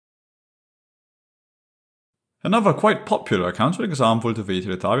Another quite popular counterexample to the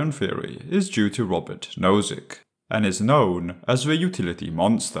utilitarian theory is due to Robert Nozick, and is known as the utility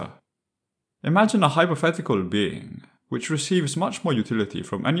monster. Imagine a hypothetical being which receives much more utility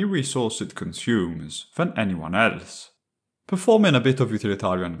from any resource it consumes than anyone else. Performing a bit of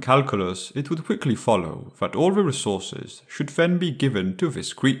utilitarian calculus, it would quickly follow that all the resources should then be given to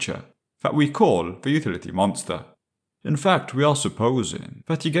this creature, that we call the utility monster. In fact, we are supposing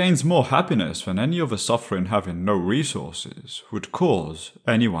that he gains more happiness than any of the suffering having no resources would cause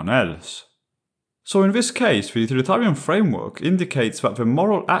anyone else. So in this case, the utilitarian framework indicates that the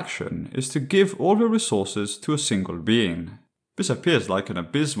moral action is to give all the resources to a single being. This appears like an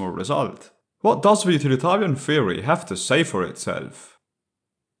abysmal result. What does the utilitarian theory have to say for itself?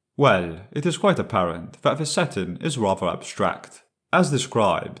 Well, it is quite apparent that the setting is rather abstract. As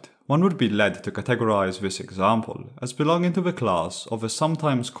described, one would be led to categorize this example as belonging to the class of the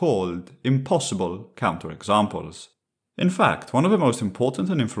sometimes called impossible counterexamples. In fact, one of the most important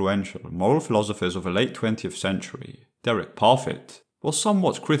and influential moral philosophers of the late 20th century, Derek Parfit, was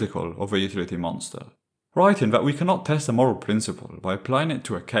somewhat critical of the utility monster, writing that we cannot test a moral principle by applying it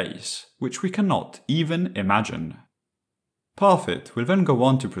to a case which we cannot even imagine. Parfit will then go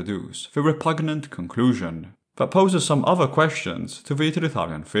on to produce the repugnant conclusion that poses some other questions to the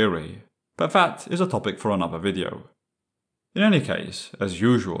utilitarian theory, but that is a topic for another video. In any case, as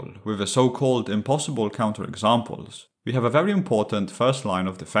usual with the so-called impossible counterexamples, we have a very important first line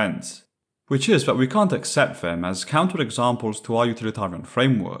of defense, which is that we can't accept them as counterexamples to our utilitarian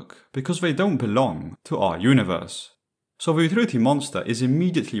framework because they don't belong to our universe. So the utility monster is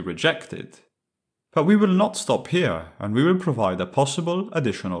immediately rejected. But we will not stop here, and we will provide a possible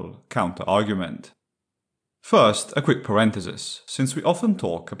additional counter-argument. First, a quick parenthesis, since we often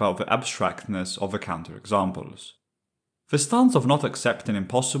talk about the abstractness of the counterexamples. The stance of not accepting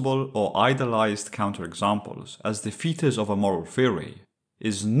impossible or idealized counterexamples as defeaters of a moral theory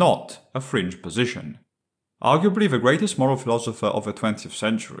is not a fringe position. Arguably the greatest moral philosopher of the 20th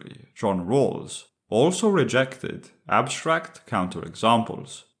century, Jhon Rawls, also rejected abstract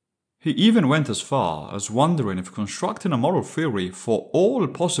counterexamples. He even went as far as wondering if constructing a moral theory for all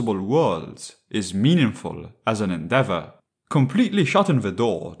possible worlds is meaningful as an endeavor, completely shutting the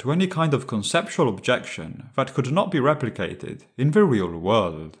door to any kind of conceptual objection that could not be replicated in the real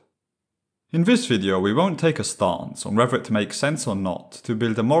world. In this video we won't take a stance on whether it makes sense or not to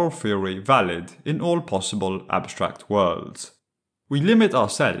build a moral theory valid in all possible abstract worlds. We limit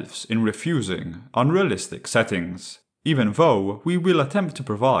ourselves in refusing unrealistic settings, even though we will attempt to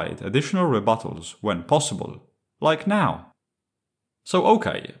provide additional rebuttals when possible, like now. So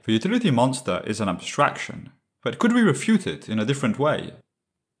okay, the utility monster is an abstraction, but could we refute it in a different way?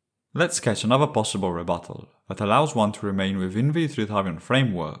 Let's sketch another possible rebuttal that allows one to remain within the utilitarian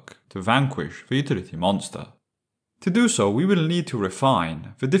framework to vanquish the utility monster. To do so, we will need to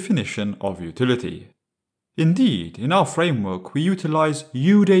refine the definition of utility. Indeed, in our framework we utilize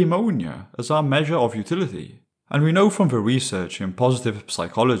Eudaimonia as our measure of utility, and we know from the research in positive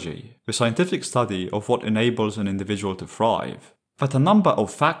psychology, the scientific study of what enables an individual to thrive, that a number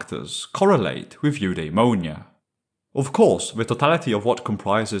of factors correlate with eudaimonia. Of course, the totality of what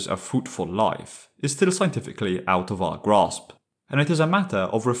comprises a fruitful life is still scientifically out of our grasp, and it is a matter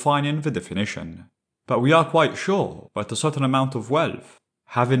of refining the definition. But we are quite sure that a certain amount of wealth,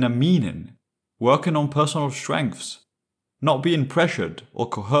 having a meaning, working on personal strengths, not being pressured or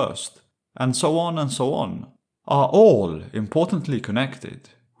coerced, and so on, are all importantly connected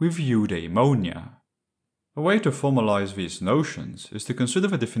with eudaimonia. A way to formalize these notions is to consider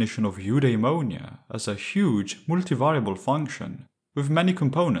the definition of eudaimonia as a huge multivariable function with many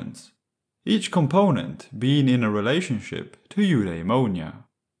components, each component being in a relationship to eudaimonia.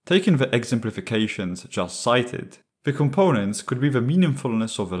 Taking the exemplifications just cited, the components could be the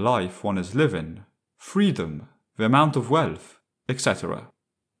meaningfulness of the life one is living, freedom, the amount of wealth, etc.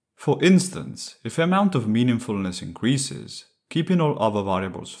 For instance, if the amount of meaningfulness increases, keeping all other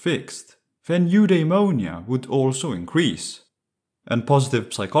variables fixed, then eudaimonia would also increase. And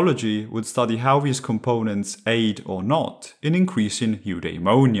positive psychology would study how these components aid or not in increasing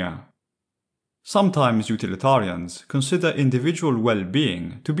eudaimonia. Sometimes utilitarians consider individual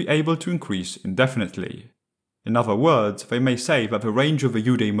well-being to be able to increase indefinitely. In other words, they may say that the range of a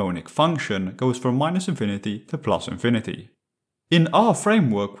eudaimonic function goes from -infinity to +infinity. In our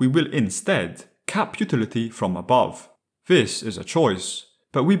framework we will instead cap utility from above. This is a choice,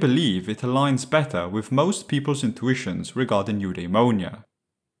 but we believe it aligns better with most people's intuitions regarding eudaimonia.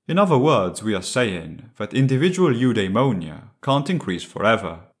 In other words, we are saying that individual eudaimonia can't increase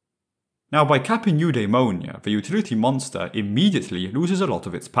forever. Now by capping eudaimonia, the utility monster immediately loses a lot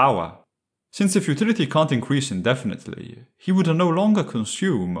of its power. since if utility can't increase indefinitely, he would no longer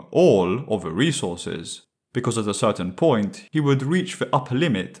consume all of the resources, because at a certain point he would reach the upper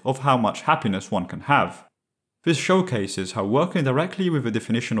limit of how much happiness one can have. This showcases how working directly with the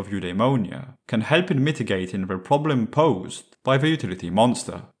definition of eudaimonia can help in mitigating the problem posed by the utility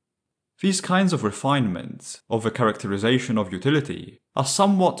monster. These kinds of refinements of the characterization of utility are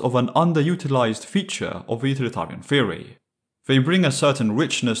somewhat of an underutilized feature of the utilitarian theory. They bring a certain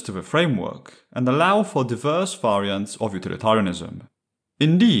richness to the framework and allow for diverse variants of utilitarianism.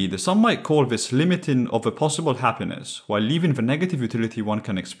 Indeed, some might call this limiting of the possible happiness while leaving the negative utility one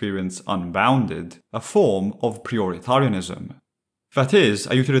can experience unbounded a form of prioritarianism. That is,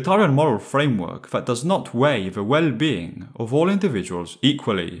 a utilitarian moral framework that does not weigh the well-being of all individuals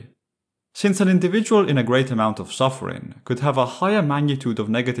equally. Since an individual in a great amount of suffering could have a higher magnitude of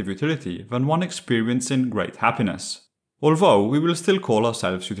negative utility than one experiencing great happiness. Although we will still call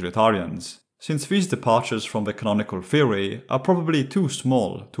ourselves utilitarians, since these departures from the canonical theory are probably too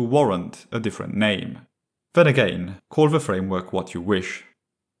small to warrant a different name. Then again, call the framework what you wish.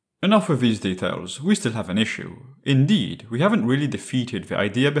 Enough with these details, we still have an issue. Indeed, we haven't really defeated the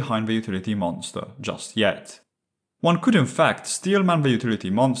idea behind the utility monster just yet. One could in fact steelman the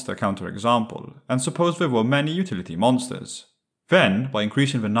utility monster counterexample and suppose there were many utility monsters. Then, by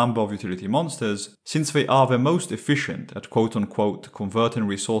increasing the number of utility monsters, since they are the most efficient at quote-unquote converting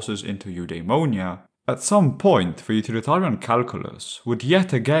resources into eudaimonia, at some point the utilitarian calculus would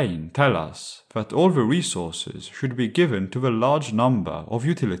yet again tell us that all the resources should be given to the large number of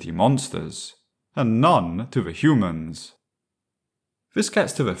utility monsters, and none to the humans. This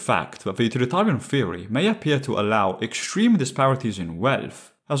gets to the fact that the utilitarian theory may appear to allow extreme disparities in wealth,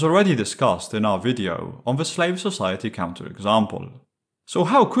 as already discussed in our video on the slave society counterexample. So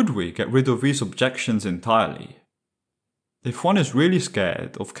how could we get rid of these objections entirely? If one is really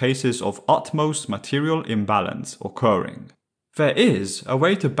scared of cases of utmost material imbalance occurring, there is a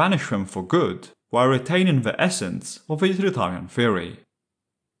way to banish them for good while retaining the essence of the utilitarian theory.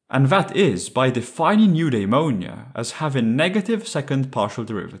 And that is by defining eudaimonia as having negative second partial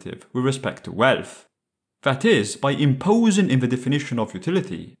derivative with respect to wealth. That is, by imposing in the definition of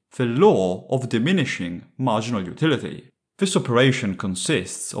utility the law of diminishing marginal utility. This operation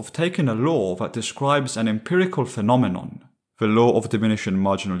consists of taking a law that describes an empirical phenomenon, the law of diminishing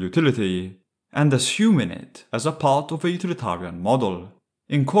marginal utility, and assuming it as a part of a utilitarian model,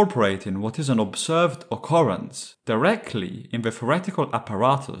 incorporating what is an observed occurrence directly in the theoretical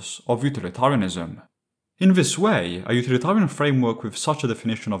apparatus of utilitarianism. In this way, a utilitarian framework with such a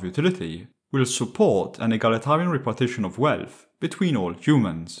definition of utility will support an egalitarian repartition of wealth between all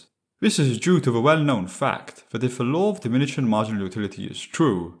humans. This is due to the well-known fact that if the law of diminishing marginal utility is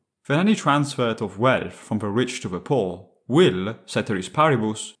true, then any transfer of wealth from the rich to the poor will, ceteris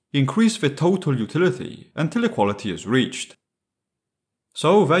paribus, increase the total utility until equality is reached.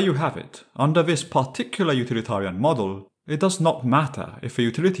 So there you have it. Under this particular utilitarian model, it does not matter if the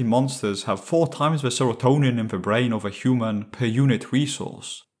utility monsters have 4 times the serotonin in the brain of a human per unit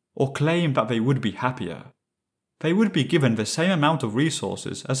resource, or claim that they would be happier. They would be given the same amount of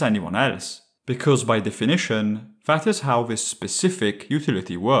resources as anyone else, because by definition, that is how this specific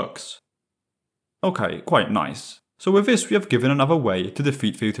utility works. Okay, quite nice. So with this we have given another way to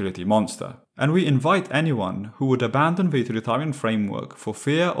defeat the utility monster, and we invite anyone who would abandon the utilitarian framework for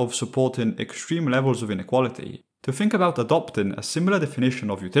fear of supporting extreme levels of inequality to think about adopting a similar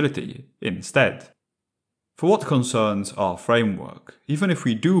definition of utility instead. For what concerns our framework, even if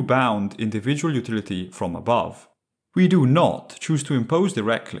we do bound individual utility from above, we do not choose to impose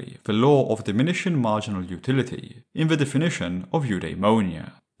directly the law of diminishing marginal utility in the definition of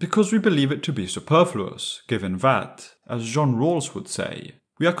eudaimonia, because we believe it to be superfluous, given that, as Jhon Rawls would say,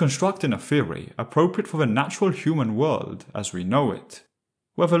 we are constructing a theory appropriate for the natural human world as we know it,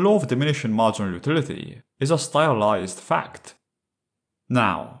 where the law of diminishing marginal utility is a stylized fact.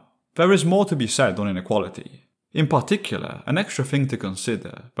 Now, there is more to be said on inequality. In particular, an extra thing to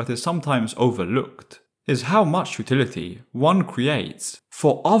consider that is sometimes overlooked is how much utility one creates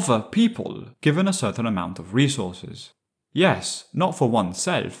for other people given a certain amount of resources. Yes, not for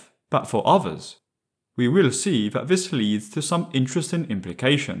oneself, but for others. We will see that this leads to some interesting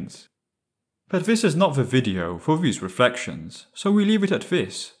implications. But this is not the video for these reflections, so we leave it at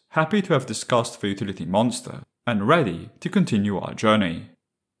this, happy to have discussed the utility monster, and ready to continue our journey.